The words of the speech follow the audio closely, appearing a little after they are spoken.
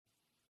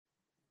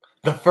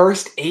The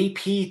first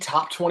AP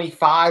Top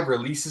 25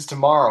 releases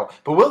tomorrow,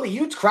 but will the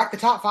Utes crack the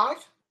top 5?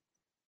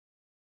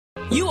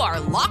 You are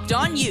Locked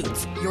On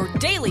Utes, your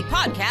daily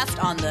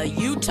podcast on the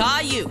Utah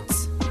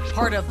Utes.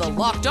 Part of the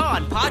Locked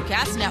On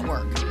Podcast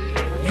Network.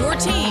 Your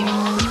team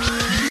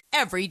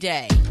every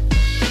day.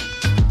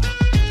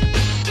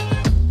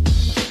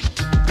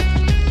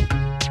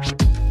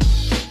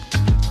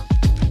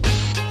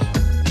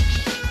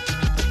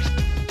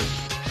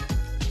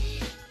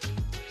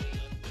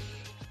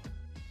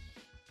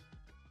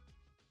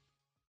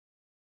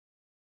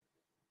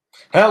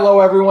 Hello,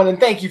 everyone, and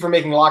thank you for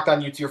making Locked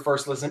On Utes your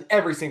first listen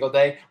every single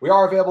day. We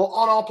are available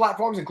on all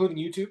platforms, including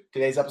YouTube.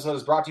 Today's episode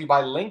is brought to you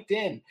by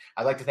LinkedIn.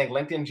 I'd like to thank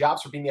LinkedIn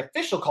Jobs for being the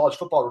official college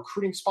football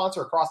recruiting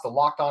sponsor across the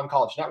Locked On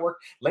College Network.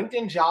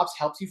 LinkedIn Jobs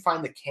helps you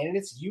find the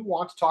candidates you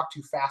want to talk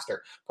to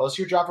faster. Post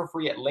your job for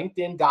free at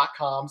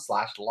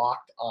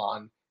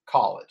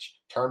linkedin.com/lockedoncollege.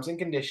 Terms and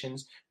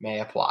conditions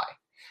may apply.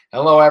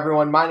 Hello,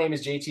 everyone. My name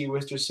is JT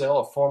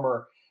Wistersill, a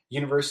former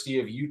University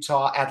of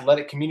Utah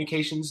Athletic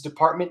Communications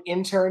Department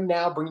intern,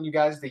 now bringing you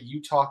guys the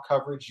Utah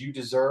coverage you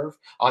deserve.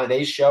 On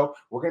today's show,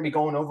 we're going to be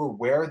going over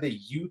where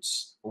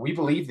we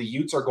believe the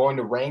Utes are going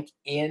to rank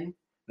in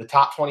the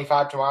top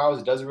 25 tomorrow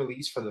as it does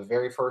release for the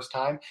very first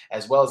time,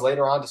 as well as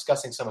later on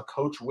discussing some of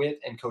Coach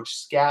Witt and Coach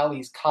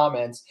Scalley's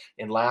comments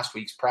in last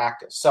week's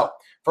practice. So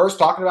first,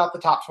 talking about the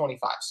top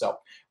 25. So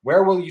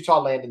where will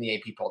Utah land in the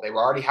AP poll? They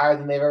were already higher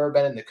than they've ever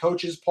been in the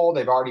coaches poll.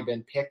 They've already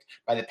been picked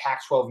by the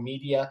Pac-12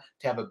 media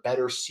to have a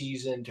better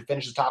season, to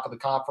finish the top of the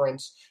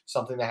conference,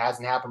 something that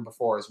hasn't happened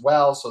before as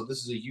well. So this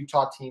is a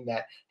Utah team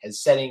that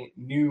is setting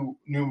new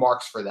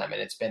marks for them,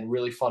 and it's been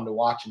really fun to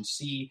watch and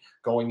see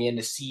going in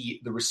to see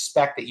the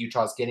respect that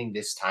Utah is getting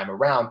this time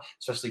around,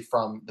 especially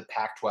from the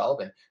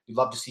Pac-12, and we'd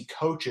love to see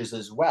coaches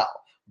as well.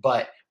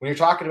 But when you're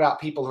talking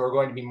about people who are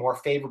going to be more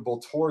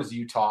favorable towards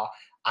Utah,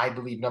 I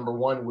believe number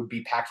one would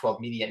be Pac-12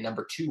 media, and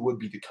number two would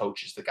be the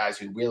coaches, the guys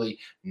who really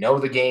know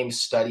the game,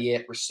 study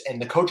it,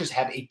 and the coaches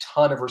have a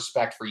ton of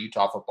respect for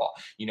Utah football.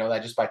 You know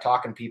that just by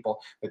talking to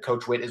people. But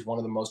Coach Witt is one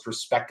of the most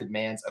respected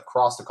mans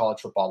across the college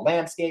football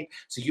landscape,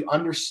 so you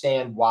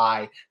understand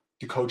why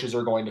the coaches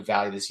are going to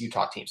value this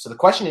Utah team. So the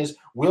question is,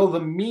 will the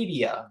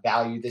media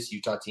value this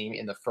Utah team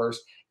in the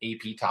first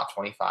AP Top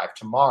 25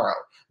 tomorrow?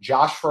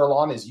 Josh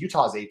Furlong is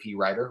Utah's AP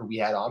writer, who we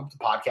had on the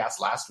podcast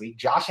last week.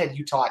 Josh had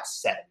Utah at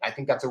 7. I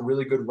think that's a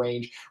really good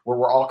range where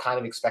we're all kind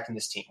of expecting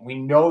this team. We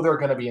know they're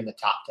going to be in the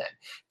top 10.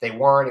 If they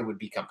weren't, it would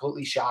be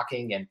completely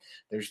shocking, and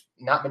there's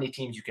not many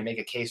teams you can make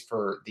a case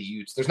for the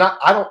Utes.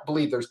 I don't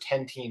believe there's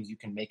 10 teams you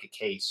can make a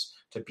case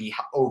to be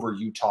over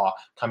Utah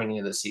coming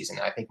into the season.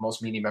 And I think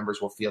most media members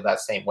will feel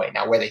that same way.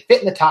 Now, where they fit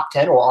in the top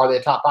 10 or are they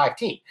a top 5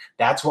 team?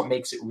 That's what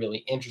makes it really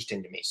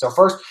interesting to me. So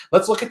first,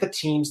 let's look at the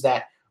teams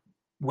that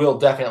will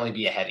definitely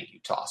be ahead of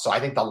Utah. So I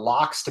think the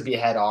locks to be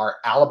ahead are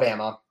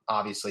Alabama.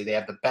 Obviously, they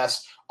have the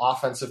best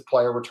offensive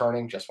player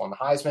returning, just won the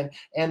Heisman,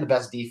 and the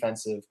best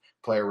defensive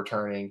player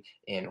returning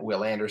in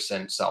Will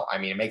Anderson. So, I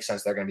mean, it makes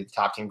sense they're going to be the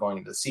top team going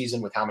into the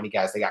season with how many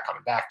guys they got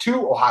coming back.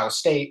 To Ohio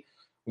State,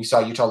 we saw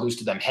Utah lose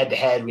to them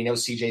head-to-head. We know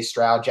C.J.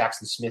 Stroud,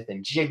 Jackson Smith,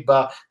 and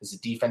Jigba is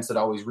a defense that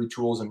always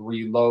retools and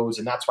reloads,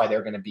 and that's why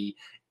they're going to be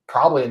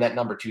probably in that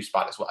number 2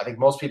 spot as well. I think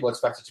most people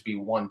expect it to be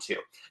 1-2.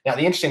 Now,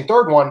 the interesting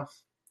third one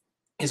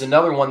is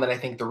another one that I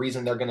think the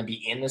reason they're going to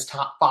be in this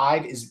top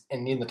 5 is,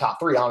 and in the top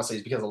 3, honestly,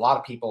 is because a lot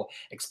of people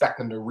expect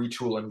them to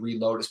retool and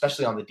reload,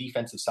 especially on the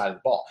defensive side of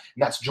the ball.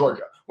 And that's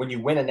Georgia. When you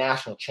win a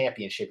national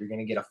championship, you're going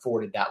to get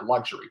afforded that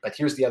luxury. But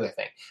here's the other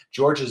thing.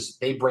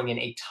 They bring in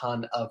a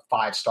ton of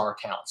 5-star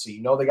talent. So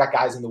you know they got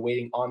guys in the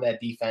waiting on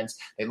that defense.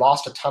 They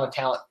lost a ton of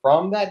talent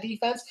from that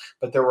defense,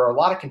 but there were a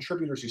lot of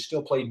contributors who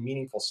still played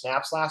meaningful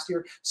snaps last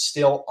year,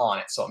 still on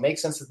it. So it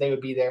makes sense that they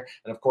would be there.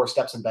 And of course,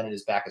 Stetson Bennett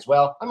is back as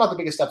well. I'm not the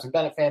biggest Stetson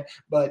Bennett fan,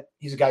 but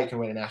he's a guy you can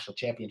win a national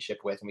championship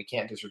with, and we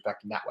can't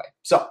disrespect him that way.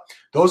 So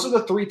those are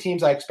the 3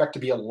 teams I expect to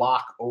be a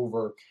lock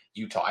over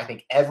Utah. I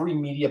think every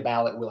media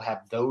ballot will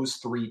have those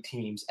 3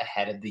 teams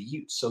ahead of the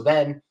Utes. So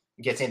then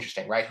it gets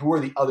interesting, right? Who are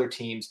the other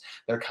teams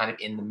that are kind of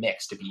in the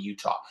mix to be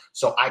Utah?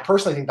 So I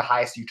personally think the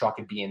highest Utah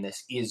could be in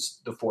this is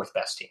the 4th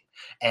best team.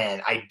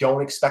 And I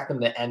don't expect them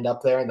to end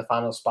up there in the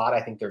final spot.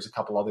 I think there's a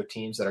couple other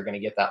teams that are going to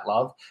get that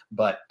love.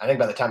 But I think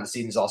by the time the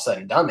season's all said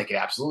and done, they could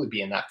absolutely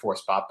be in that 4th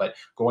spot. But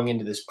going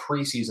into this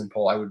preseason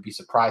poll, I would be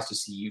surprised to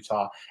see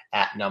Utah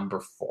at number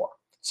 4.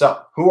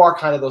 So who are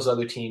kind of those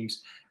other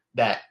teams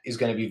that is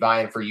going to be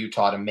vying for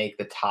Utah to make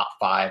the top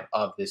 5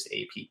 of this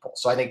AP poll?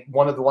 So I think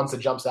one of the ones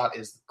that jumps out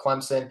is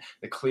Clemson,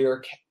 the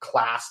clear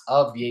class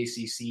of the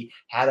ACC.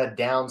 Had a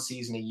down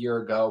season a year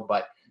ago,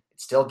 but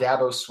it's still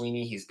Dabo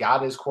Swinney. He's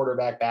got his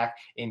quarterback back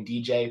in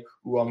DJ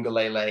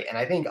Uiagalelei. And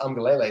I think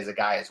Uiagalelei is a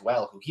guy as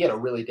well who he had a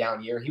really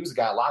down year. He was a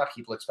guy a lot of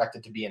people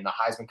expected to be in the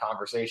Heisman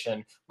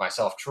conversation,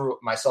 myself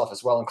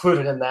as well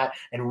included in that,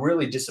 and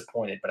really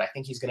disappointed. But I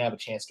think he's going to have a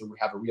chance to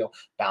have a real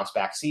bounce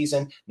back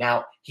season.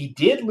 Now, he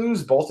did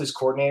lose both his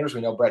coordinators.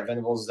 We know Brett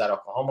Venables is at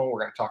Oklahoma.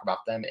 We're going to talk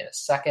about them in a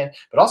second,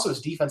 but also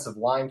his defensive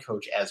line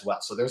coach as well.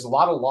 So there's a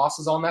lot of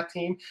losses on that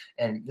team.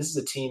 And this is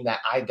a team that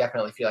I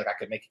definitely feel like I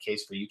could make a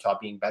case for Utah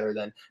being better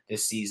than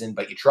this season.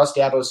 But you trust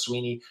Dabo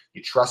Swinney.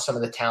 You trust some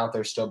of the talent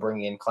they're still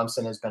bringing in.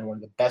 Clemson has been one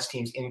of the best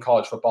teams in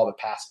college football the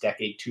past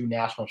decade. 2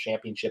 national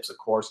championships, of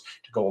course,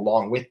 to go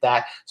along with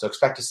that. So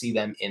expect to see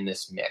them in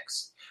this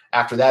mix.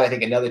 After that, I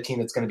think another team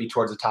that's going to be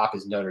towards the top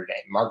is Notre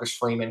Dame. Marcus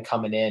Freeman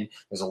coming in.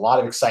 There's a lot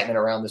of excitement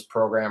around this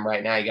program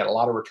right now. You got a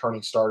lot of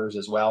returning starters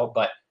as well,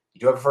 but you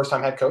do have a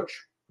first-time head coach.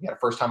 You got a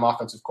first-time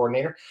offensive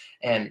coordinator,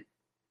 and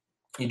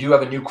you do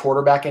have a new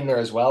quarterback in there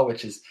as well,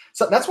 which is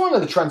so that's one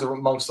of the trends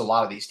amongst a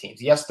lot of these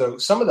teams. Yes, though,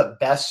 some of the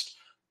best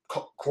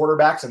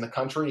quarterbacks in the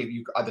country,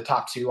 you are the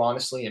top 2,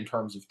 honestly, in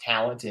terms of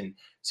talent, and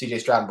C.J.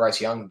 Stroud and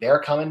Bryce Young, they're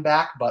coming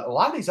back. But a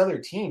lot of these other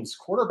teams,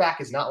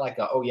 quarterback is not like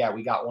oh yeah,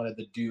 we got one of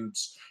the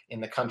dudes in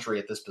the country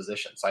at this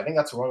position. So I think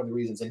that's one of the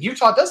reasons. And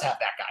Utah does have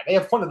that guy. They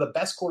have one of the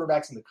best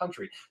quarterbacks in the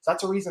country. So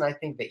that's a reason I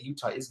think that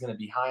Utah is going to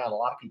be high on a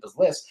lot of people's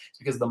lists,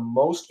 because the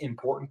most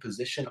important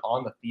position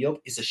on the field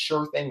is a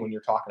sure thing when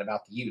you're talking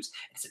about the Utes.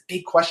 It's a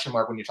big question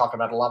mark when you're talking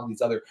about a lot of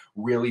these other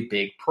really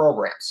big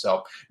programs.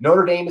 So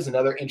Notre Dame is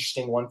another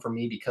interesting one for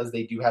me because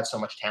they do have so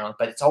much talent,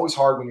 but it's always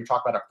hard when you're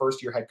talking about a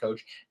first-year head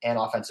coach and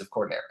offensive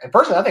coordinator. And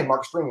personally, I think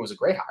Marcus Freeman was a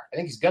great hire. I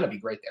think he's going to be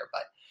great there,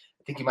 but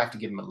I think you might have to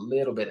give him a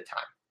little bit of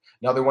time.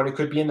 Another one who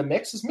could be in the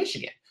mix is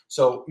Michigan.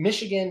 So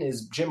Michigan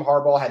is Jim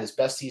Harbaugh had his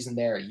best season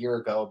there a year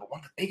ago, but one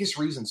of the biggest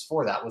reasons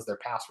for that was their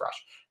pass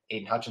rush.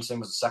 Aiden Hutchinson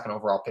was the second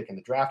overall pick in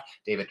the draft.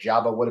 David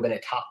Jabba would have been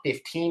a top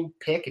 15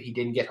 pick if he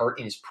didn't get hurt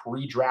in his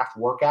pre-draft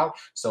workout.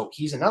 So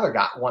he's another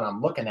guy, one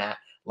I'm looking at.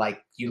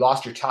 Like, you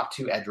lost your top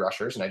 2 edge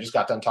rushers, and I just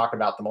got done talking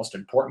about the most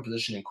important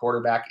position in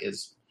quarterback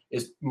is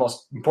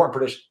most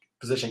important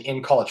position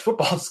in college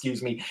football,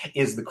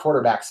 is the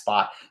quarterback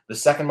spot. The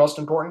second most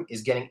important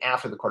is getting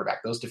after the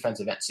quarterback, those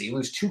defensive ends. So you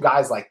lose 2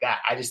 guys like that.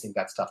 I just think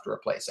that's tough to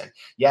replace. And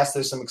yes,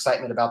 there's some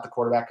excitement about the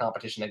quarterback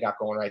competition they got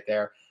going right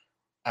there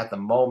at the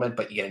moment,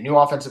 but you get a new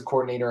offensive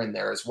coordinator in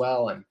there as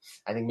well. And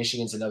I think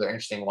Michigan's another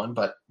interesting one,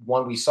 but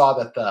one we saw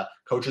that the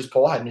coaches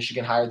poll had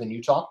Michigan higher than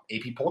Utah.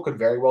 AP poll could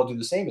very well do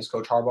the same, as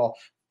Coach Harbaugh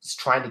is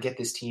trying to get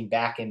this team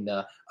back in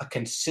a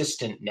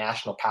consistent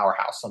national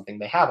powerhouse, something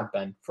they haven't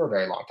been for a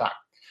very long time.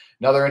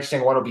 Another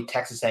interesting one will be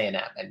Texas A&M.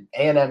 And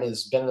A&M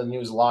has been in the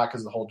news a lot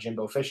because of the whole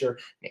Jimbo Fisher,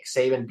 Nick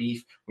Saban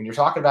beef. When you're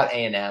talking about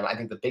A&M, I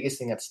think the biggest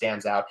thing that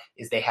stands out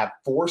is they have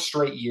 4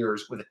 straight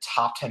years with a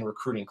top 10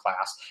 recruiting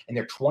class. And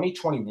their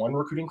 2021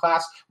 recruiting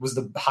class was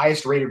the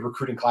highest rated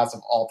recruiting class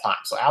of all time.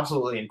 So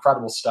absolutely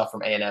incredible stuff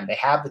from A&M. They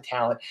have the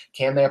talent.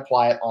 Can they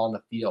apply it on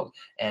the field?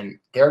 And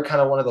they're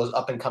kind of one of those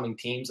up-and-coming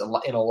teams.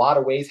 In a lot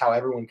of ways, how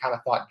everyone kind of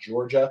thought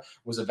Georgia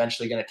was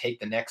eventually going to take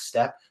the next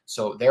step.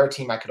 So they're a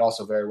team I could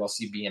also very well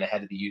see being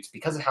ahead of the Utes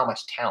because of how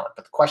much talent.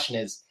 But the question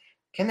is,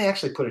 can they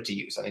actually put it to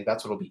use? I think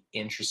that's what will be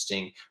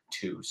interesting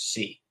to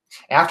see.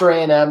 After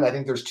A&M, I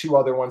think there's 2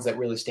 other ones that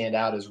really stand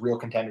out as real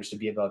contenders to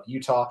be above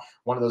Utah.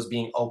 One of those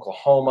being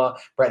Oklahoma.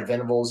 Brett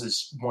Venables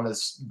is one of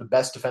the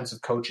best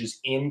defensive coaches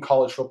in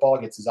college football.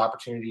 Gets his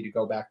opportunity to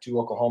go back to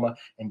Oklahoma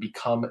and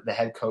become the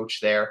head coach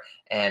there.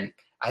 And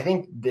I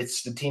think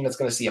it's the team that's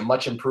going to see a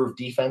much improved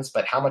defense,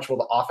 but how much will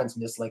the offense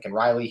miss Lincoln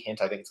Riley?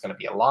 Hint, I think it's going to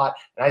be a lot.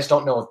 And I just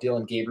don't know if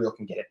Dylan Gabriel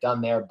can get it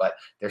done there, but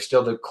they're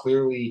still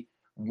clearly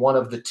one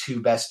of the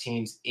 2 best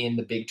teams in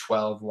the Big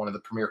 12, one of the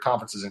premier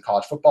conferences in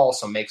college football,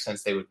 so it makes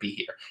sense they would be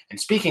here. And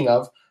speaking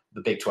of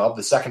the Big 12,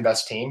 the second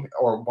best team,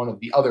 or one of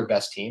the other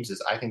best teams,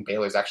 is I think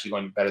Baylor's actually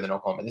going to be better than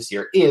Oklahoma this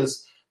year,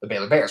 is the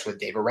Baylor Bears with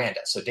Dave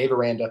Aranda. So Dave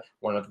Aranda,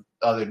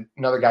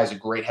 another guy's a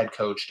great head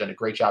coach, done a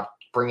great job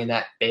bringing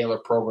that Baylor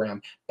program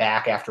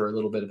back after a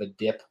little bit of a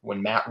dip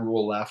when Matt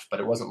Rule left, but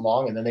it wasn't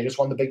long. And then they just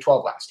won the Big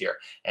 12 last year.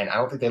 And I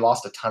don't think they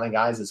lost a ton of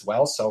guys as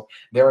well. So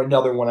they're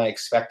another one I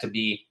expect to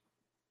be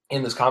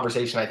in this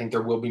conversation. I think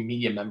there will be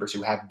media members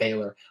who have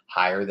Baylor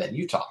higher than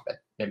Utah, but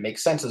it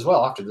makes sense as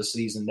well after the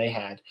season they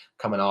had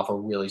coming off a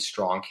really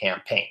strong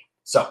campaign.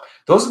 So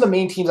those are the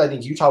main teams I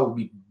think Utah will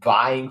be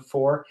vying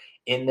for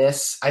in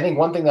this. I think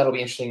one thing that'll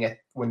be interesting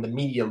when the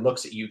media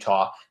looks at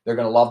Utah, they're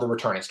going to love the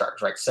returning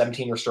starters, right?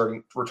 17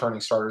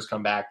 returning starters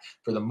come back.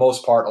 For the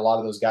most part, a lot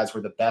of those guys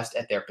were the best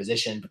at their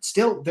position, but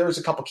still there's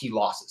a couple key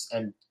losses.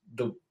 And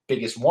the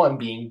biggest one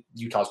being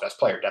Utah's best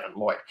player, Devin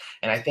Lloyd.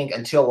 And I think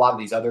until a lot of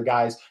these other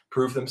guys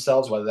prove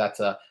themselves, whether that's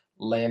a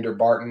Lander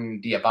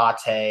Barton,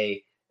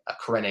 Diabate,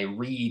 Karene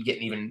Reed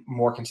getting even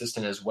more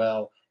consistent as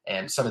well,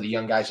 and some of the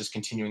young guys just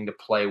continuing to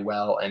play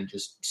well and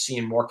just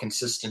seeing more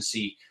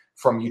consistency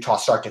from Utah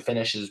start to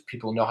finish, as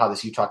people know how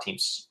this Utah team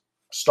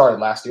started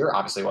last year.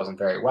 Obviously wasn't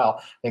very well.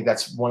 I think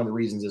that's one of the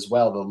reasons as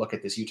well to look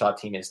at this Utah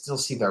team and still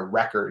see their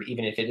record,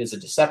 even if it is a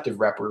deceptive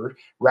record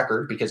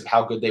because of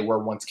how good they were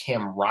once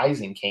Cam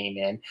Rising came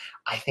in.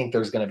 I think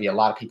there's going to be a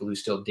lot of people who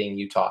still ding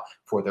Utah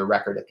for their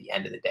record at the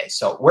end of the day.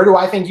 So where do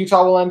I think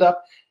Utah will end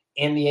up?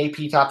 In the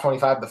AP top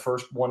 25, the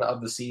first one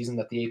of the season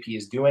that the AP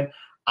is doing.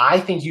 I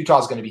think Utah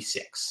is going to be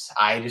 6.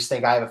 I just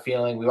think I have a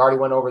feeling we already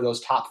went over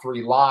those top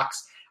 3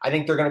 locks. I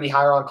think they're going to be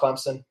higher on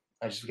Clemson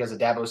just because of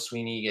Dabo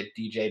Swinney, you get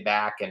DJ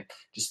back, and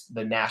just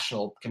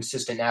the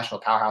consistent national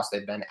powerhouse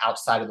they've been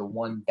outside of the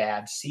one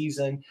bad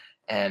season.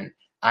 And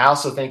I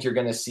also think you're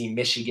going to see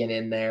Michigan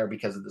in there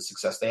because of the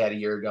success they had a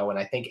year ago. And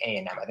I think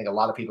A&M. I think a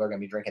lot of people are going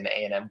to be drinking the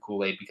A&M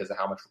Kool-Aid because of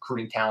how much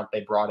recruiting talent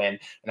they brought in.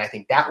 And I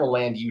think that will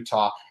land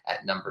Utah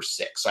at number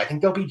 6. So I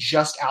think they'll be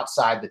just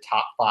outside the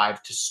top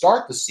 5 to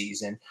start the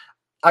season.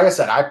 Like I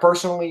said, I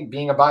personally,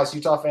 being a biased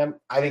Utah fan,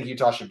 I think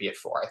Utah should be at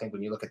 4. I think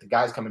when you look at the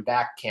guys coming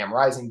back, Cam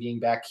Rising being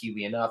back,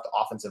 Keely enough, the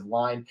offensive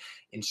line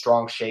in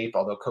strong shape,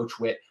 although Coach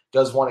Witt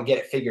does want to get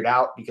it figured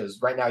out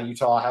because right now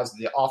Utah has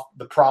the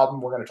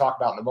problem we're going to talk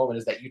about in a moment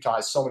is that Utah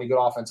has so many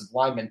good offensive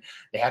linemen.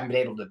 They haven't been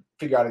able to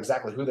figure out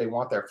exactly who they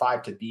want their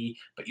 5 to be.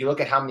 But you look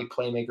at how many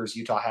playmakers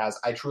Utah has,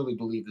 I truly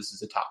believe this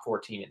is a top 4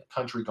 team in the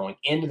country going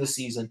into the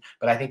season.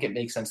 But I think it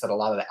makes sense that a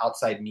lot of the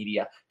outside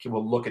media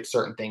will look at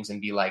certain things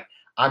and be like,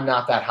 I'm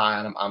not that high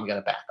on them. I'm going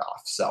to back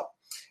off. So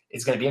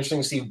it's going to be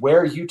interesting to see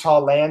where Utah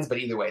lands. But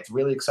either way, it's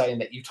really exciting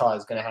that Utah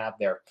is going to have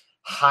their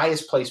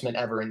highest placement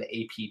ever in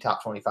the AP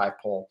top 25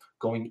 poll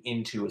going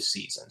into a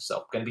season.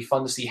 So going to be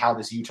fun to see how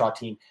this Utah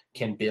team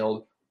can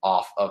build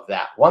off of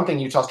that. One thing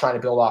Utah's trying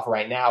to build off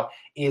right now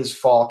is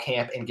fall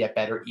camp and get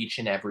better each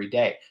and every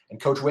day.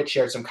 And Coach Witt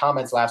shared some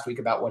comments last week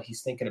about what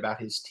he's thinking about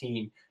his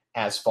team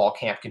as fall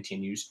camp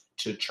continues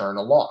to churn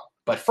along.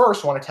 But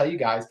first, I want to tell you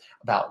guys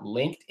about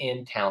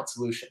LinkedIn Talent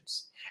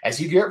Solutions. As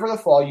you gear up for the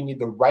fall, you need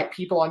the right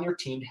people on your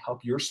team to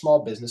help your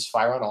small business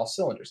fire on all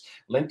cylinders.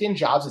 LinkedIn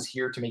Jobs is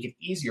here to make it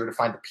easier to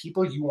find the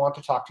people you want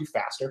to talk to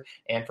faster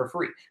and for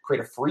free.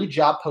 Create a free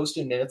job post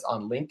in minutes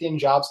on LinkedIn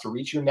Jobs to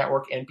reach your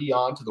network and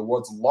beyond to the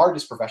world's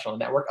largest professional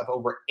network of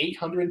over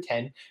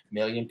 810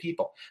 million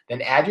people.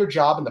 Then add your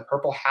job in the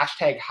purple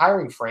hashtag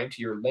hiring frame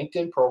to your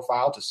LinkedIn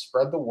profile to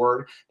spread the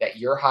word that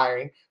you're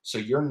hiring so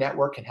your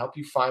network can help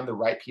you find the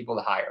right people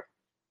to hire.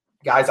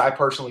 Guys, I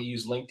personally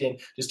use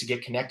LinkedIn just to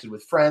get connected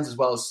with friends as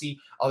well as see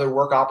other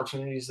work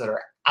opportunities that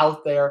are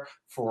out there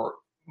for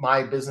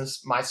my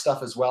business, my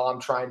stuff as well I'm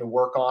trying to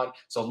work on.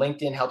 So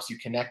LinkedIn helps you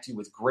connect you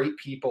with great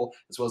people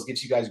as well as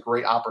gives you guys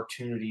great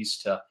opportunities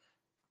to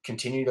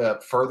continue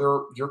to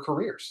further your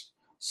careers.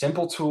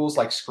 Simple tools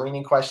like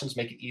screening questions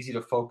make it easy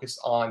to focus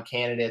on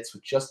candidates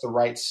with just the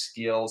right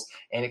skills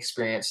and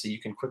experience so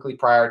you can quickly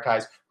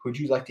prioritize who'd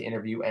you like to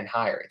interview and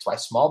hire. It's why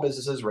small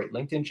businesses rate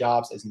LinkedIn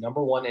Jobs as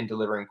number 1 in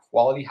delivering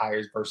quality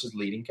hires versus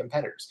leading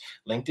competitors.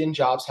 LinkedIn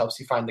Jobs helps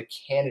you find the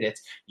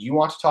candidates you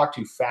want to talk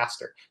to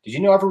faster. Did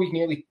you know every week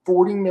nearly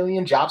 40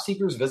 million job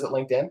seekers visit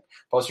LinkedIn?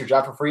 Post your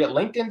job for free at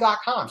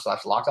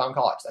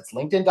linkedin.com/lockedoncollege. That's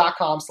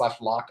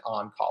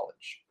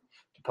linkedin.com/lockedoncollege.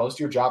 To post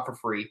your job for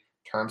free,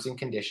 terms and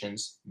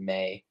conditions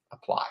may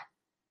apply.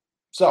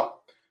 So,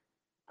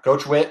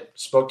 Coach Witt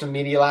spoke to the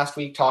media last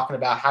week talking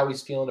about how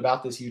he's feeling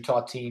about this Utah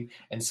team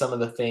and some of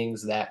the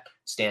things that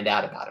stand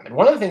out about him. And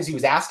one of the things he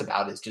was asked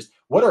about is just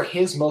what are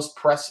his most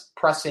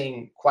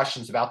pressing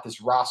questions about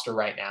this roster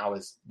right now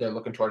as they're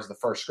looking towards the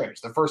first scrimmage.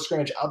 The first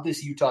scrimmage of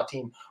this Utah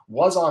team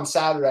was on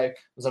Saturday,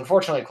 was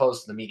unfortunately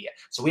closed to the media.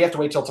 So we have to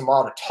wait till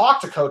tomorrow to talk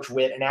to Coach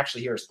Witt and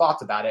actually hear his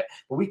thoughts about it.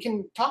 But we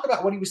can talk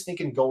about what he was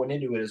thinking going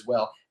into it as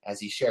well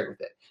as he shared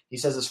with it. He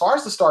says as far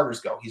as the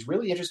starters go, he's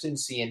really interested in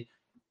seeing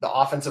the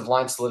offensive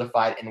line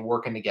solidified and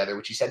working together,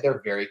 which he said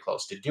they're very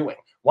close to doing.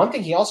 One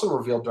thing he also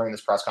revealed during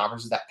this press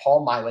conference is that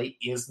Paul Maile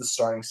is the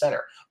starting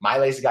center.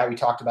 Maile is a guy we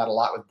talked about a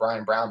lot with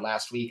Brian Brown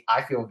last week.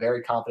 I feel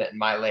very confident in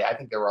Maile. I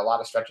think there were a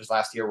lot of stretches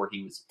last year where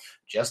he was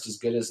just as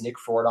good as Nick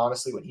Ford,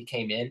 honestly, when he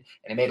came in.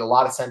 And it made a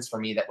lot of sense for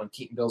me that when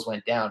Keaton Bills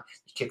went down,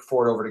 you kick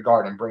Ford over to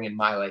guard and bring in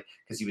Maile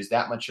because he was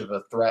that much of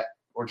a threat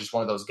or just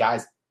one of those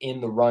guys in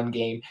the run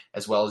game,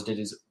 as well as did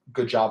his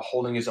good job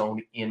holding his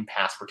own in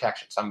pass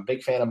protection. So I'm a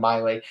big fan of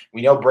Maile.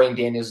 We know Brain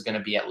Daniels is going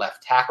to be at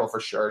left tackle for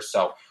sure.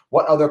 So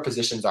what other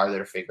positions are there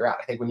to figure out?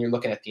 I think when you're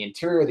looking at the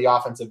interior of the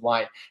offensive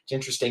line, it's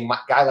interesting. A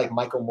guy like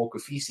Michael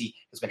Mokafisi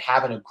has been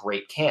having a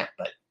great camp,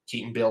 but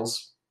Keaton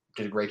Bills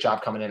did a great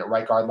job coming in at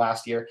right guard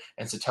last year,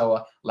 and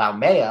Satoa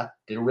Laumea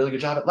did a really good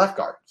job at left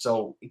guard.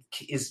 So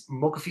is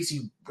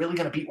Mokafisi really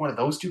going to beat one of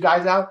those two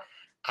guys out?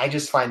 I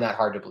just find that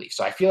hard to believe.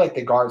 So I feel like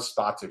the guard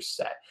spots are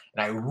set.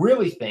 And I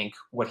really think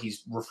what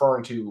he's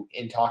referring to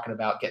in talking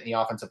about getting the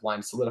offensive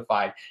line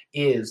solidified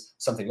is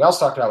something we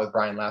also talked about with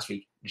Brian last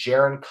week,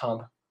 Jaron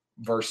Kump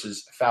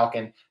versus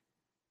Falcon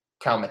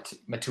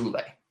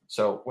Kaumatule.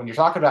 So when you're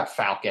talking about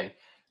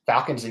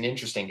Falcon's an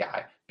interesting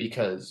guy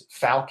because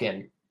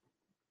Falcon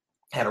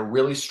had a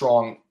really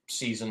strong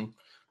season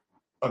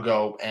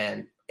ago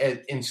and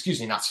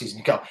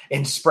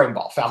in spring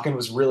ball. Falcon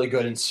was really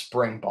good in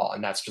spring ball,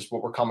 and that's just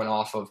what we're coming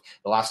off of.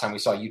 The last time we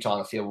saw Utah on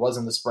the field was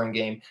in the spring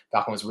game.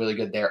 Falcon was really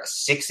good there. A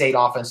 6'8"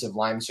 offensive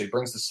lineman, so he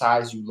brings the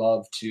size you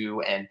love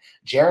to. And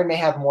Jaren may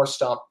have more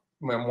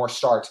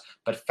starts,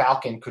 but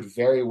Falcon could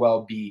very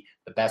well be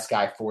the best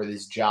guy for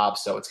this job.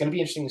 So it's going to be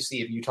interesting to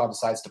see if Utah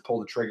decides to pull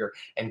the trigger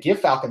and give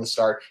Falcon the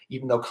start,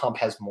 even though Kump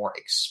has more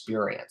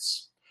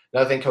experience.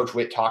 Another thing Coach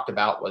Witt talked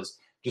about was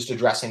just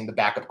addressing the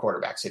backup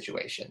quarterback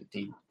situation.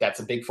 That's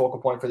a big focal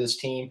point for this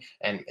team,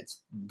 and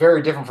it's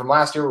very different from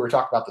last year where we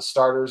talked about the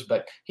starters,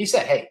 but he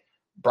said, hey,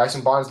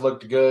 Bryson Barnes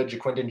looked good,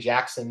 Jaquindon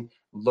Jackson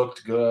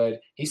looked good.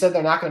 He said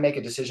they're not going to make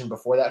a decision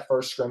before that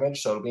first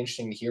scrimmage, so it'll be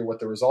interesting to hear what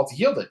the results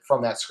yielded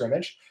from that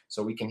scrimmage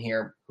so we can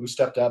hear who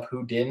stepped up,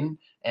 who didn't.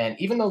 And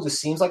even though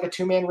this seems like a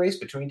two-man race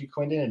between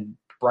Jaquindon and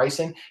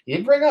Bryson, he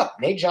did bring up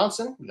Nate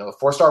Johnson, the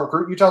 4-star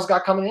recruit Utah's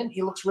got coming in.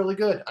 He looks really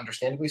good,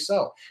 understandably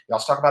so. You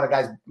also talk about a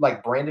guy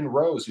like Brandon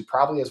Rose, who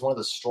probably has one of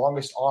the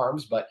strongest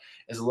arms, but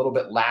is a little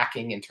bit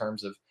lacking in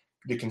terms of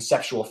the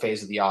conceptual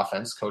phase of the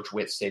offense. Coach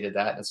Witt stated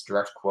that. That's a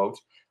direct quote.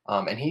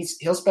 And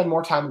he'll spend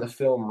more time in the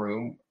film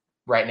room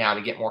right now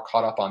to get more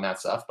caught up on that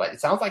stuff. But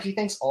it sounds like he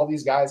thinks all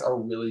these guys are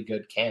really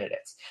good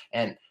candidates.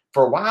 And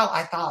for a while,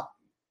 I thought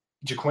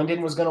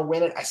Jaquindon was going to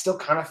win it. I still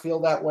kind of feel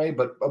that way,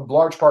 but a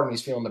large part of me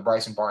is feeling the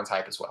Bryson Barnes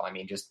hype as well. I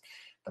mean, just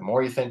the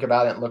more you think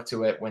about it and look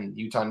to it, when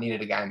Utah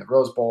needed a guy in the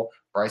Rose Bowl,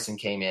 Bryson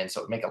came in.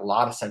 So it would make a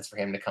lot of sense for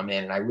him to come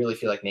in. And I really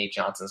feel like Nate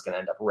Johnson is going to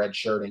end up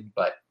redshirting,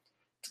 but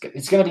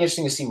it's going to be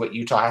interesting to see what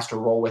Utah has to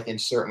roll with in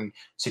certain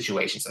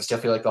situations. I still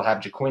feel like they'll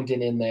have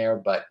Jaquindon in there,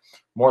 but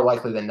more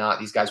likely than not,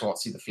 these guys won't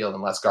see the field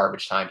in less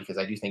garbage time because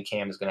I do think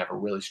Cam is going to have a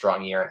really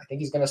strong year. And I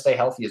think he's going to stay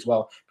healthy as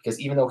well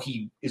because even though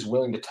he is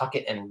willing to tuck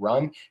it and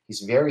run, he's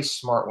very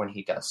smart when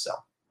he does so.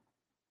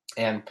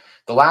 And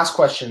the last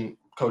question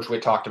Coach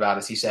Witt talked about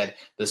is he said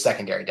the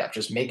secondary depth,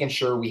 just making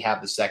sure we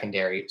have the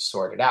secondary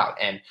sorted out.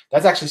 And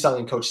that's actually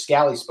something Coach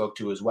Scalley spoke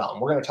to as well.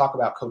 And we're going to talk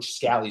about Coach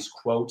Scalley's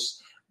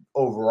quotes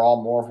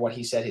overall, more of what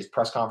he said, his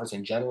press conference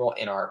in general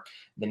in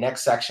the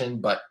next section,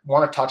 but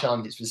want to touch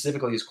on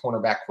specifically his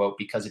cornerback quote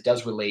because it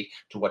does relate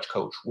to what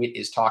Coach Witt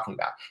is talking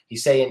about.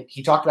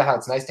 He talked about how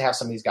it's nice to have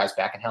some of these guys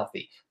back and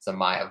healthy.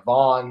 Zamaya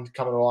Vaughn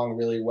coming along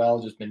really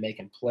well, just been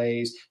making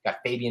plays. Got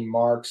Fabian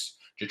Marks,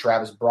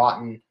 JaTravis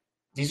Broughton.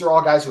 These are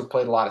all guys who have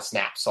played a lot of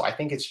snaps. So I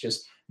think it's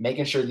just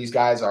making sure these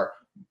guys are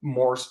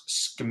more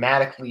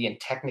schematically and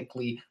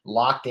technically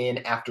locked in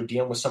after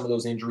dealing with some of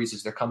those injuries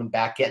as they're coming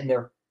back, getting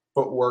their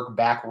footwork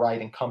back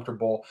right and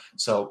comfortable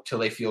so till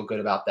they feel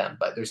good about them.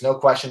 But there's no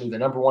question who the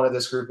number one of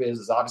this group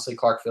is obviously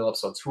Clark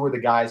Phillips. So it's who are the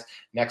guys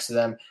next to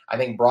them. I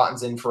think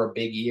Broughton's in for a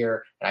big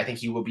year, and I think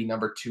he will be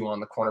number 2 on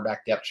the cornerback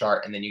depth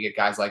chart. And then you get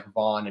guys like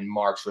Vaughn and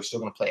Marks who are still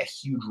going to play a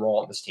huge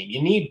role in this team.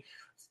 You need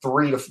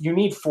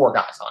 4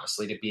 guys,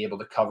 honestly, to be able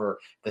to cover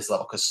this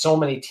level because so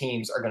many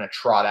teams are going to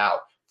trot out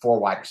 4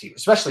 wide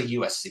receivers, especially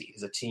USC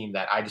is a team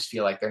that I just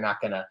feel like they're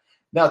not going to.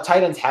 Now,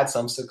 tight ends had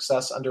some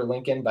success under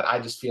Lincoln, but I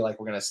just feel like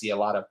we're going to see a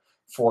lot of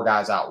 4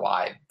 guys out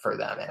wide for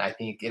them. And I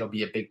think it'll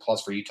be a big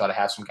plus for Utah to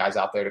have some guys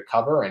out there to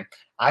cover. And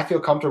I feel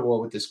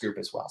comfortable with this group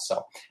as well.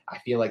 So I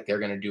feel like they're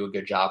going to do a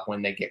good job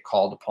when they get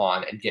called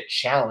upon and get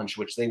challenged,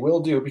 which they will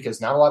do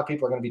because not a lot of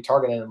people are going to be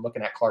targeting and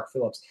looking at Clark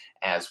Phillips,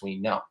 as we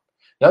know.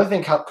 Another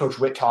thing Coach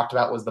Witt talked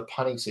about was the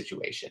punting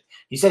situation.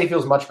 He said he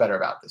feels much better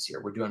about this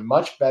year. We're doing a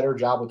much better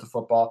job with the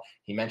football.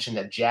 He mentioned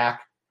that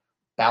Jack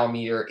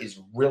Ballmeter is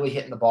really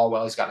hitting the ball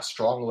well. He's got a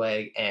strong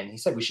leg, and he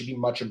said we should be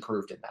much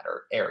improved in that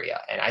area.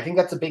 And I think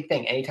that's a big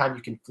thing. Anytime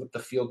you can flip the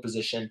field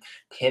position,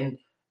 pin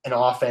an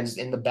offense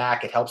in the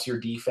back, it helps your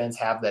defense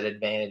have that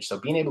advantage. So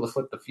being able to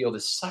flip the field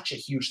is such a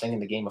huge thing in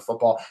the game of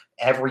football.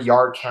 Every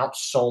yard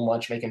counts so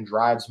much, making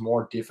drives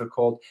more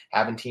difficult,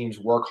 having teams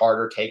work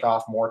harder, take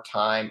off more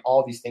time.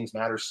 All these things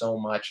matter so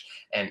much.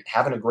 And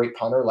having a great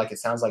punter, like it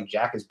sounds like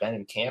Jack has been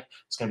in camp,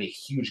 it's going to be a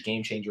huge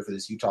game changer for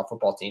this Utah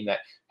football team that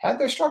had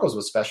their struggles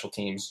with special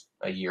teams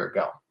a year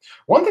ago.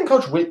 One thing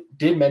Coach Witt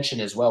did mention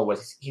as well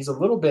was he's a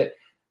little bit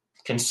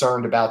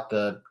concerned about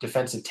the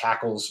defensive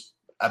tackles,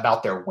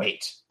 about their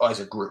weight as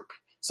a group.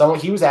 So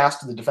he was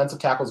asked, the defensive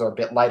tackles are a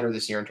bit lighter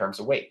this year in terms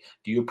of weight.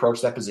 Do you approach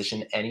that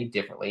position any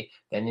differently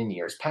than in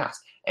years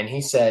past? And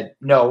he said,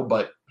 no,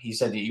 but he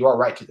said that you are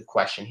right to the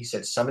question. He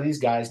said some of these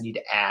guys need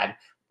to add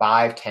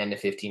 5, 10 to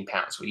 15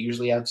 pounds. We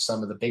usually have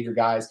some of the bigger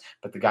guys,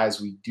 but the guys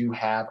we do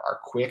have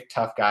are quick,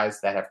 tough guys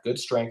that have good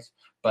strength.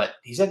 But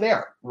he said they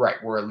are right.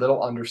 We're a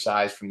little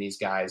undersized from these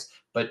guys,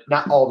 but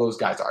not all those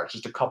guys are. It's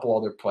just a couple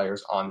other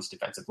players on this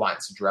defensive line.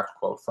 It's a direct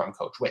quote from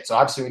Coach Witt. So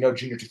obviously we know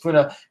Junior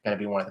Tufuna going to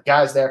be one of the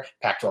guys there.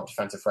 Pac-12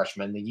 Defensive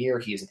Freshman of the Year.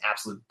 He is an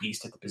absolute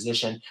beast at the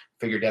position.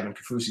 Figure Devin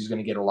Kafusi is going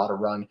to get a lot of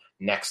run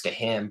next to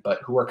him. But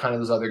who are kind of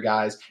those other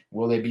guys?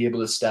 Will they be able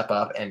to step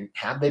up? And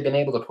have they been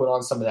able to put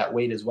on some of that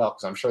weight as well?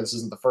 Because I'm sure this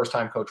isn't the first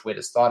time Coach Witt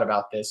has thought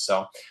about this.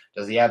 So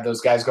does he have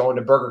those guys going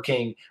to Burger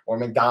King or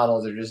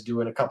McDonald's or just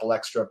doing a couple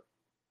extra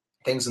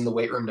things in the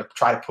weight room to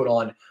try to put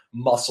on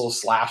muscle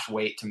 /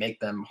 weight to make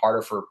them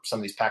harder for some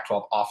of these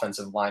Pac-12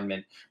 offensive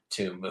linemen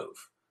to move?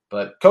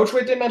 But Coach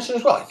Witt did mention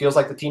as well, he feels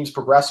like the team's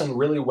progressing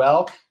really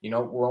well.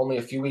 We're only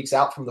a few weeks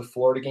out from the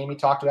Florida game he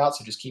talked about,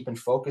 so just keeping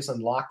focused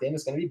and locked in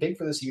is going to be big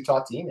for this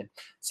Utah team. And it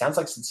sounds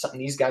like it's something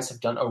these guys have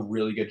done a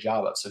really good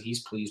job of, so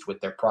he's pleased with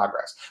their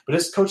progress. But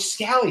does Coach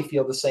Scalley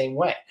feel the same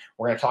way?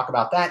 We're going to talk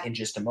about that in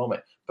just a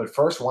moment. But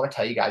first, I want to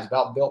tell you guys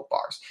about Built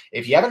Bars.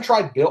 If you haven't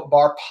tried Built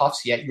Bar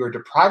Puffs yet, you are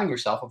depriving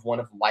yourself of one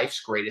of life's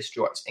greatest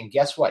joys. And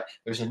guess what?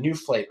 There's a new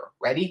flavor.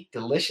 Ready?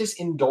 Delicious,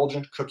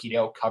 indulgent cookie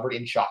dough covered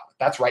in chocolate.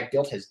 That's right,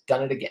 Built has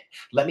done it again.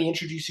 Let me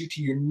introduce you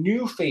to your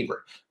new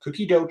favorite,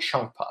 cookie dough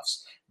chunk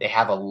puffs. They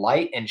have a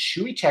light and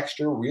chewy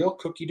texture, real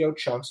cookie dough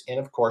chunks, and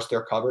of course,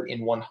 they're covered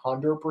in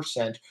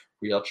 100%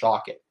 real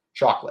chocolate.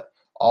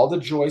 All the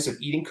joys of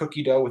eating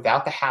cookie dough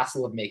without the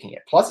hassle of making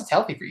it. Plus, it's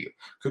healthy for you.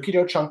 Cookie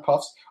dough chunk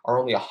puffs are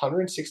only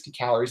 160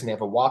 calories, and they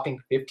have a whopping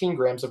 15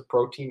 grams of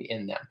protein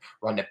in them.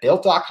 Run to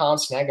Built.com,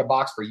 snag a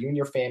box for you and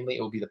your family.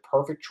 It will be the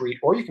perfect treat,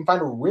 or you can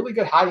find a really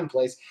good hiding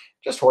place.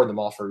 Just hoard them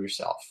all for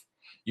yourself.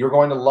 You're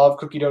going to love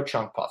cookie dough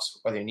chunk puffs.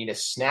 Whether you need a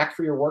snack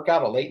for your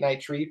workout, a late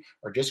night treat,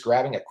 or just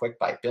grabbing a quick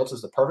bite, Built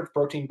is the perfect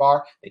protein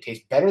bar. They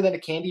taste better than a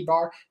candy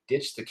bar.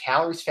 Ditch the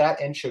calories,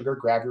 fat, and sugar.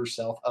 Grab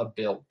yourself a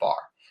Built bar.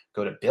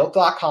 Go to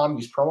Built.com,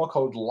 use promo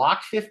code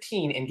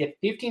LOCKED15 and get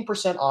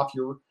 15% off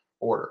your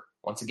order.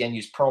 Once again,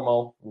 use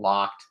promo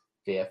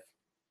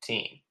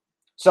LOCKED15.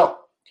 So,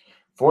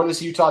 for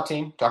this Utah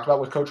team, talked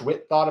about what Coach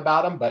Witt thought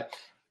about him, but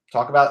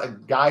talk about a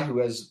guy who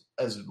has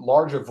as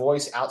large a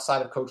voice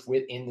outside of Coach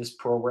Witt in this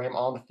program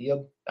on the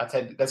field.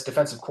 That's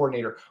defensive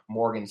coordinator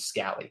Morgan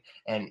Scalley.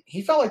 And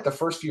he felt like the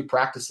first few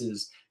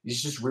practices,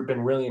 he's just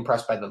been really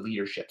impressed by the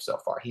leadership so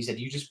far. He said,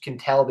 you just can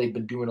tell they've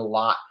been doing a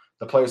lot.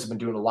 The players have been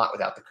doing a lot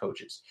without the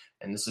coaches.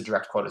 And this is a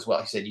direct quote as well.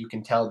 He said, you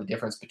can tell the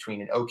difference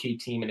between an okay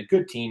team and a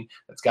good team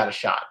that's got a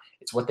shot.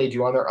 It's what they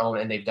do on their own,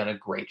 and they've done a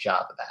great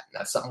job of that. And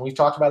that's something we've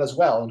talked about as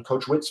well, and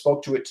Coach Witt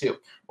spoke to it too.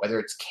 Whether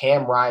it's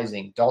Cam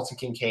Rising, Dalton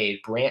Kincaid,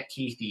 Brant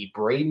Keithy,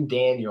 Braden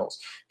Daniels,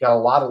 got a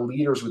lot of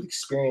leaders with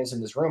experience in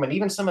this room, and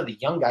even some of the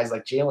young guys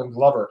like Jalen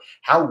Glover,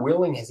 how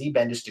willing has he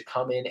been just to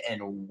come in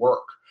and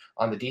work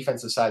on the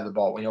defensive side of the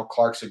ball? We know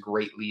Clark's a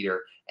great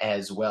leader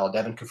as well.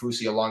 Devin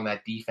Kafusi along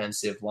that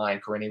defensive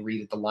line, Karene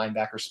Reed at the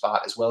linebacker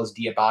spot, as well as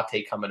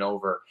Diabate coming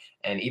over.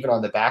 And even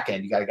on the back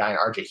end, you got a guy in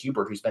RJ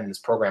Hubert who's been in this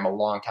program a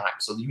long time.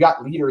 So you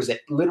got leaders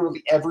at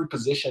literally every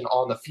position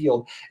on the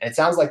field. And it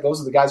sounds like those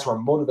are the guys who are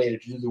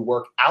motivated to do the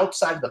work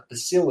outside of the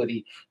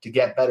facility to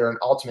get better and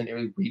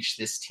ultimately reach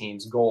this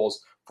team's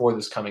goals for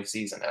this coming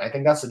season. And I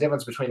think that's the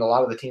difference between a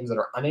lot of the teams that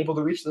are unable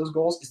to reach those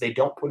goals is they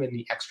don't put in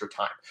the extra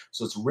time.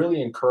 So it's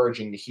really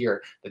encouraging to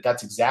hear that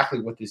that's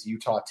exactly what this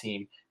Utah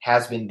team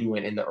has been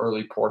doing in the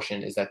early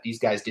portion, is that these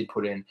guys did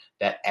put in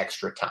that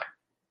extra time.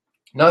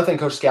 Another thing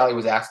Coach Scalley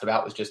was asked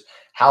about was just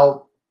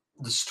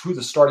who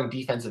the starting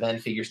defensive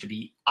end figures to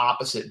be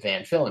opposite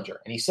Van Fillinger.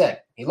 And he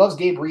said he loves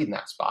Gabe Reed in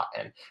that spot.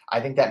 And I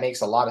think that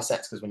makes a lot of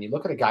sense because when you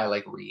look at a guy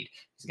like Reed,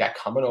 he's a guy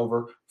coming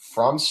over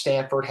from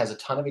Stanford, has a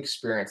ton of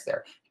experience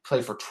there.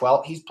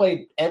 He's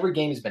played every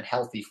game, he's been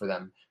healthy for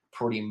them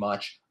pretty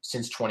much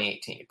since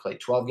 2018. He played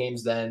 12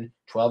 games then,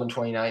 12 in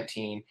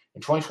 2019.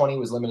 In 2020, he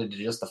was limited to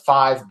just the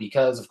 5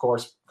 because, of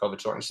course,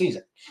 COVID shortened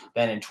season.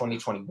 Then in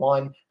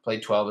 2021,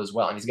 played 12 as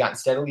well. And he's gotten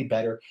steadily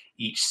better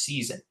each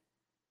season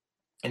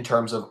in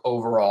terms of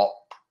overall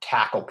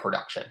tackle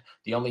production.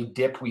 The only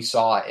dip we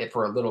saw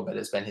for a little bit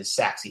has been his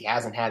sacks. He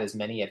hasn't had as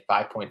many at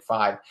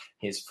 5.5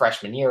 his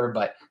freshman year,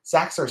 but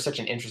sacks are such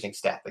an interesting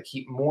stat.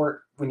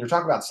 When you're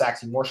talking about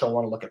sacks, you more so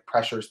want to look at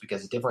pressures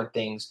because different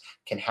things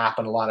can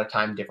happen a lot of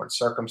time, different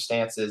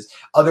circumstances.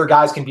 Other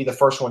guys can be the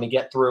first one to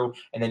get through,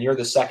 and then you're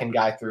the second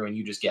guy through, and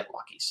you just get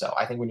lucky. So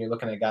I think when you're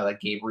looking at a guy like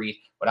Gabe Reed,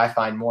 what I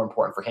find more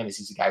important for him is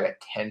he's a guy who had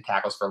 10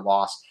 tackles for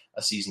loss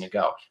a season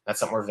ago.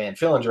 That's something where Van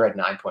Fillinger had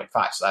 9.5.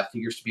 So that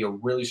figures to be a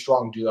really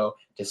strong duo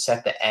to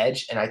set the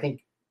edge. And I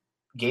think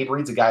Gabe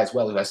Reed's a guy as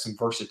well who has some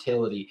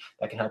versatility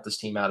that can help this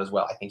team out as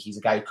well. I think he's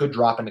a guy who could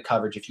drop into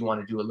coverage if you want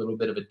to do a little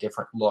bit of a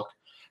different look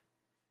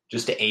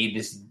just to aid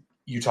this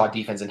Utah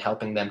defense and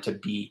helping them to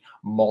be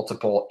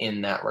multiple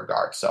in that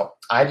regard. So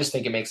I just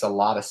think it makes a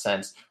lot of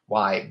sense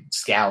why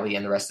Scalley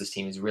and the rest of this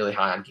team is really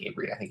high on Gabe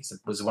Reed. I think it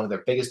was one of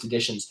their biggest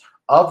additions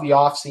of the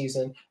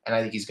offseason, and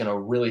I think he's going to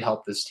really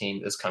help this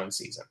team this coming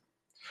season.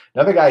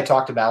 Another guy that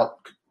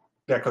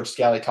Coach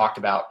Scalley talked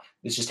about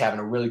is just having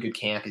a really good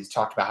camp. He's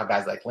talked about how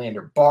guys like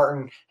Lander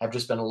Barton have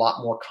just been a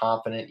lot more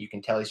confident. You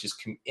can tell he's just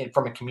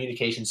from a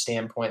communication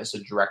standpoint. This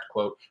is a direct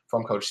quote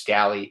from Coach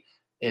Scalley.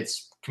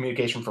 It's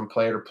communication from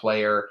player to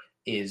player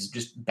is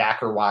just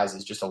backer-wise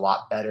is just a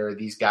lot better.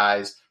 These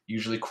guys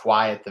usually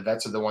quiet. The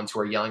vets are the ones who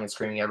are yelling and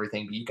screaming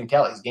everything, but you can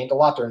tell he's gained a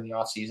lot during the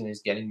offseason.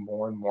 He's getting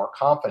more and more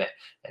confident.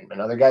 And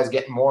another guy's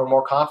getting more and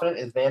more confident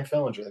is Van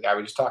Fillinger, the guy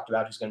we just talked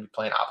about who's going to be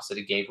playing opposite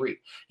of Gabe Reed.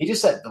 He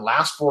just said the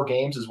last 4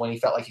 games is when he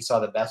felt like he saw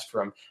the best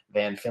from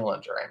Van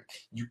Fillinger.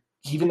 And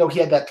even though he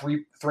had that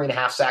three and a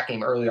half sack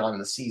game early on in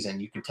the season,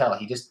 you could tell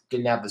he just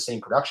didn't have the same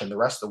production the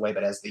rest of the way.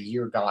 But as the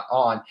year got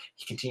on,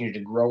 he continued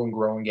to grow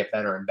and get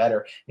better and better.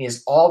 And he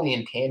has all the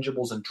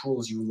intangibles and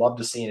tools you love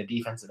to see in a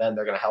defensive end.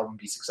 They're going to help him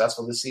be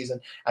successful this season.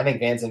 I think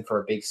Van's in for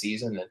a big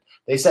season. And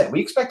they said, we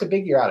expect a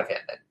big year out of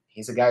him. And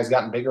he's a guy who's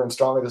gotten bigger and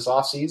stronger this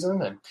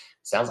offseason, and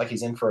sounds like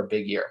he's in for a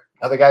big year.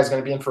 Another guy who's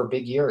going to be in for a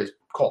big year is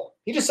Cole.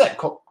 He just said,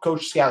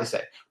 Coach Scalley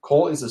said,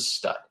 Cole is a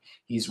stud.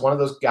 He's one of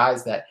those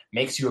guys that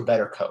makes you a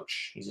better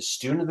coach. He's a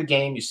student of the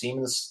game. You see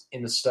him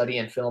in the study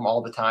and film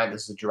all the time.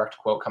 This is a direct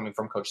quote coming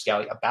from Coach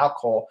Scalley about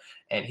Cole,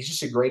 and he's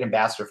just a great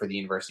ambassador for the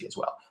university as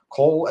well.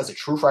 Cole, as a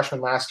true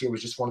freshman last year,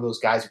 was just one of those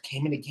guys who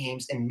came into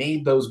games and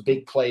made those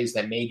big plays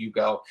that made you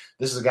go,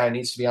 this is a guy who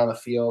needs to be on the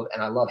field,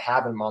 and I love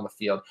having him on the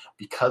field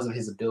because of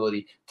his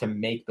ability to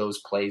make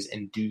those plays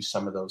and do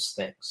some of those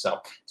things. So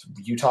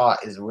Utah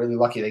is really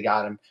lucky they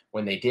got him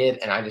when they did,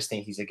 and I just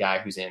think he's a guy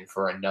who's in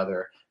for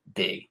another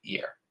big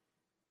year.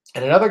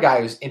 And another guy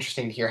who's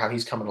interesting to hear how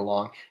he's coming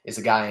along is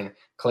a guy in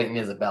Clayton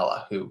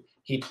Isabella, who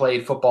he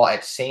played football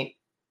at St.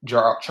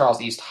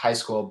 Charles East High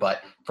School, but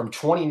from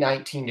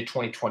 2019 to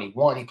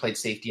 2021, he played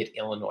safety at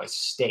Illinois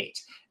State.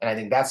 And I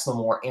think that's the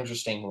more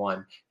interesting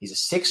one. He's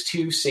a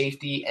 6'2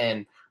 safety,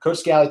 and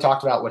Coach Scalley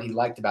talked about what he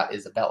liked about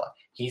Isabella.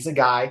 He's a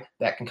guy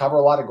that can cover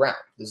a lot of ground.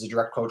 This is a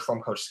direct quote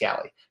from Coach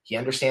Scalley. He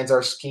understands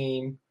our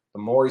scheme, the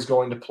more he's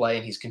going to play,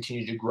 and he's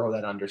continued to grow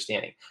that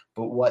understanding.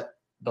 But what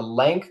the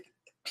length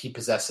he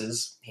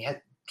possesses,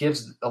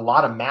 gives a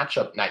lot of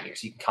matchup nightmares.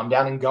 He can come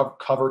down and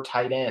cover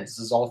tight ends.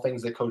 This is all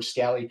things that Coach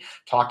Scalley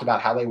talked about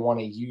how they want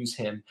to use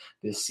him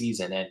this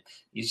season. And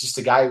he's just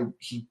a guy who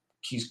he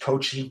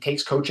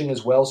takes coaching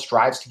as well,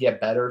 strives to get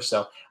better.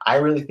 So I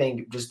really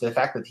think just the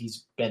fact that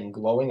he's been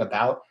glowing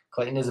about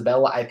Clayton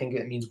Isabella, I think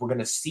it means we're going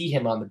to see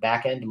him on the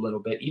back end a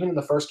little bit. Even in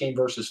the first game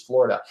versus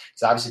Florida,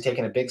 he's obviously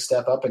taken a big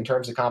step up in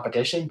terms of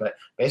competition, but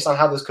based on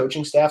how this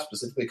coaching staff,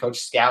 specifically Coach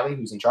Scalley,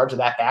 who's in charge of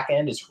that back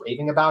end, is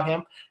raving about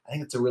him, I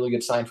think it's a really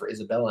good sign for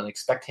Isabella, and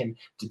expect him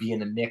to be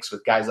in the mix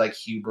with guys like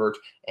Hubert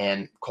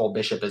and Cole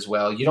Bishop as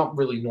well. You don't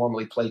really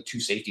normally play two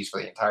safeties for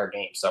the entire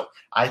game, so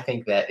I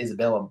think that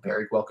Isabella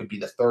very well could be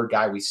the third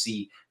guy we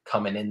see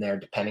coming in there,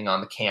 depending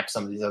on the camp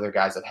some of these other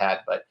guys have had.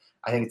 But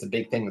I think it's a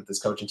big thing that this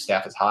coaching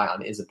staff is high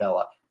on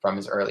Isabella from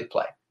his early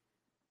play.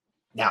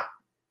 Now,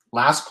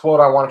 last quote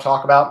I want to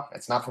talk about,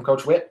 it's not from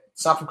Coach Witt.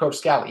 It's not from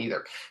Coach Scalley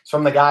either. It's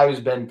from the guy who's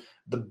been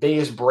the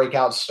biggest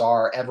breakout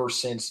star ever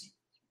since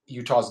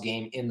Utah's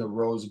game in the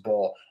Rose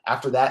Bowl.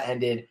 After that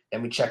ended,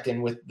 then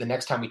the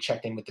next time we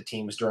checked in with the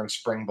team was during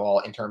spring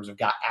ball in terms of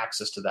got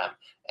access to them.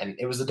 And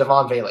it was the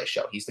Devon Vele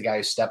show. He's the guy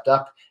who stepped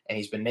up, and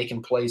he's been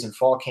making plays in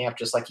fall camp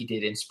just like he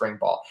did in spring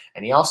ball.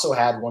 And he also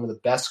had one of the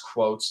best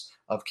quotes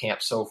of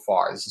camp so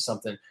far. This is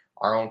something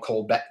our own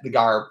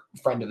our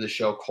friend of the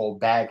show, Cole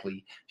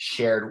Bagley,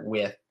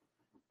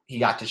 he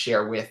got to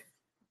share with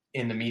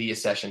in the media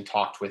session,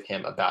 talked with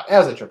him about,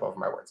 as I trip over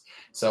my words.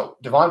 So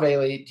Devon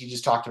Vele, he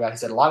just talked about, he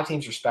said, a lot of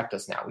teams respect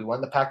us now. We won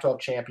the Pac-12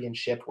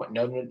 championship, went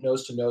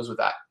nose to nose with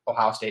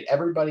Ohio State.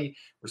 Everybody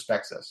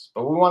respects us,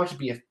 but we want it to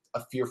be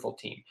a fearful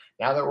team.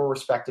 Now that we're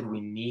respected, we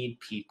need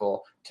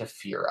people to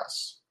fear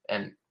us.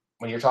 And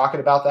when you're talking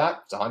about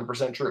that, it's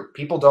 100% true.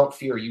 People don't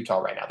fear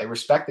Utah right now. They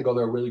respect, they go,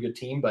 they're a really good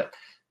team, but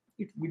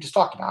we just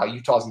talked about how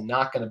Utah's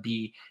not going to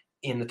be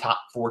in the top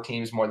 4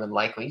 teams more than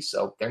likely.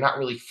 So they're not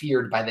really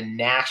feared by the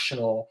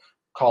national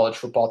college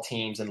football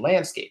teams and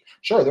landscape.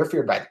 Sure, they're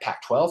feared by the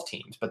Pac-12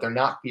 teams, but they're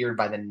not feared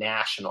by the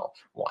national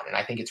one. And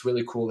I think it's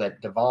really cool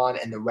that Devon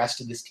and the rest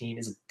of this team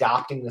is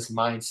adopting this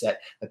mindset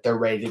that they're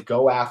ready to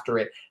go after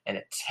it and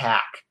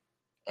attack.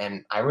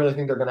 And I really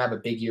think they're going to have a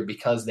big year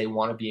because they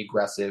want to be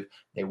aggressive.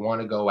 They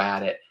want to go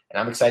at it. And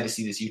I'm excited to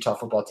see this Utah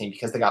football team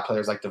because they got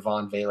players like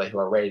Devon Vele who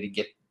are ready to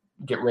get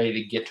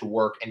ready to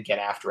work and get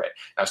after it.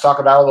 I was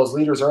talking about all those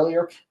leaders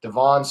earlier.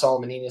 Devon,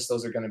 Solomon Enis,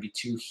 those are going to be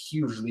 2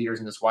 huge leaders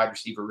in this wide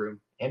receiver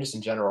room and just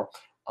in general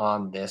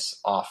on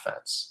this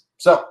offense.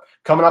 So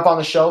coming up on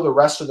the show the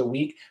rest of the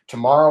week,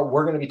 tomorrow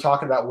we're going to be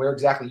talking about where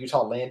exactly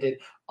Utah landed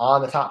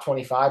on the top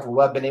 25.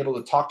 We'll have been able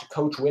to talk to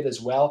Coach Witt as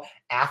well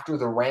after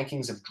the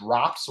rankings have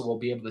dropped, so we'll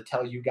be able to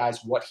tell you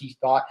guys what he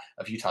thought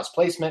of Utah's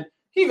placement.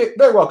 He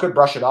very well could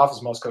brush it off,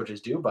 as most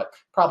coaches do, but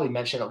probably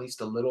mention at least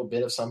a little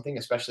bit of something,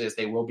 especially as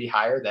they will be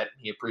higher, that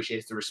he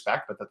appreciates the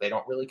respect, but that they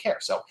don't really care.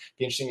 So it'll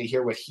be interesting to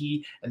hear what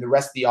he and the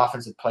rest of the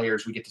offensive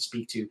players we get to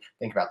speak to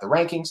think about the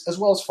rankings, as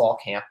well as fall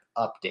camp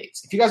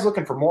updates. If you guys are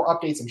looking for more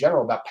updates in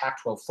general about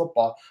Pac-12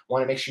 football,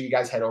 want to make sure you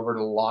guys head over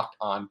to Locked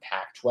On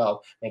Pac-12.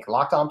 Make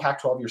Locked On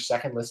Pac-12 your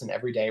second listen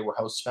every day, where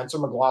host Spencer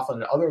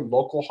McLaughlin and other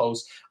local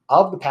hosts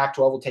of the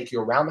Pac-12 will take you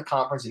around the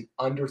conference in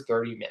under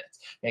 30 minutes.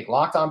 Make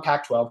Locked On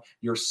Pac-12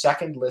 your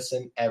second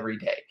listen every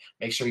day.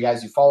 Make sure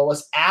you follow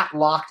us at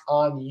Locked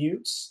On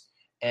Utes.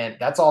 And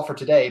that's all for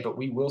today, but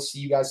we will see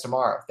you guys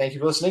tomorrow. Thank you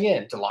for listening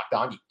in to Locked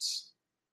On Utes.